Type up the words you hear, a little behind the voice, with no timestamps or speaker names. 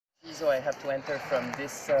so I have to enter from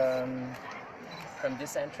this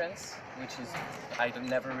entrance, which is, I don't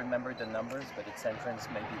never remember the numbers, but it's entrance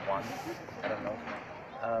maybe 1, I don't know.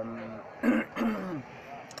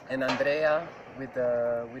 And Andrea with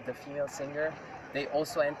the female singer, they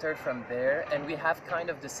also entered from there, and we have kind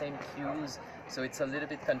of the same cues, so it's a little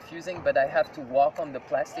bit confusing, but I have to walk on the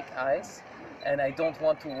plastic ice, and I don't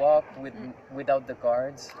want to walk without the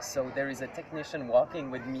guards, so there is a technician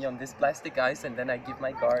walking with me on this plastic ice, and then I give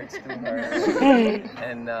my guards to her.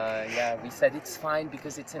 And yeah, we said it's fine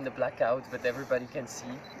because it's in the blackout, but everybody can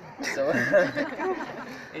see, so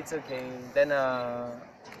it's okay. Then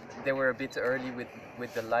they were a bit early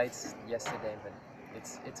with the lights yesterday, but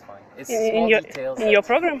it's fine. It's small details. In your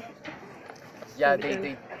program? Yeah,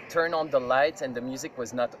 they turn on the lights and the music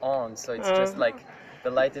was not on, so it's just like the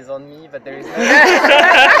light is on me, but there is no,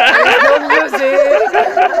 music.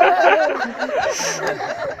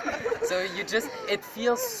 So it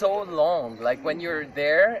feels so long. Like when you're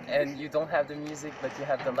there and you don't have the music, but you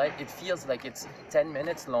have the light, it feels like it's 10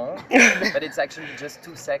 minutes long, but it's actually just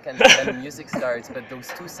 2 seconds, and then the music starts. But those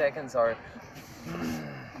 2 seconds are.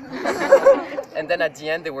 And then at the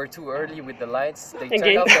end they were too early with the lights. They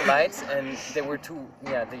turned off the lights and they were too.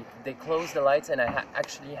 Yeah, they closed the lights, and I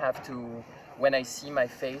actually have to. When I see my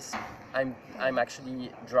face, I'm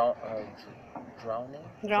actually drowning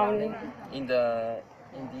in the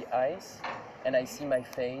ice, and I see my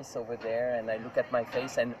face over there, and I look at my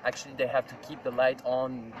face, and actually they have to keep the light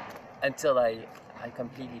on until I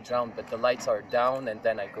completely drown. But the lights are down, and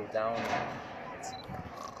then I go down.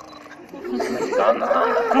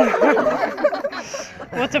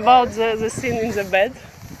 What about the scene in the bed?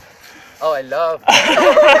 Oh, I love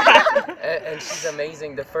and she's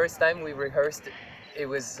amazing. The first time we rehearsed, it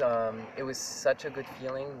was such a good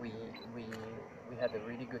feeling. We had a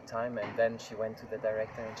really good time, and then she went to the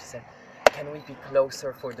director and she said, "Can we be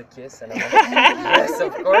closer for the kiss?" And I'm like, "Yes,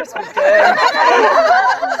 of course we can."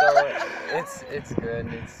 So it's good.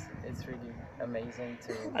 It's really amazing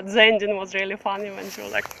to. But the ending was really funny when she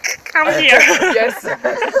was like, "Come here." Yes.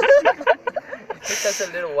 It took us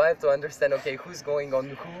a little while to understand, okay, who's going on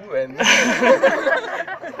who, and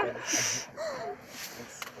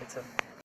it's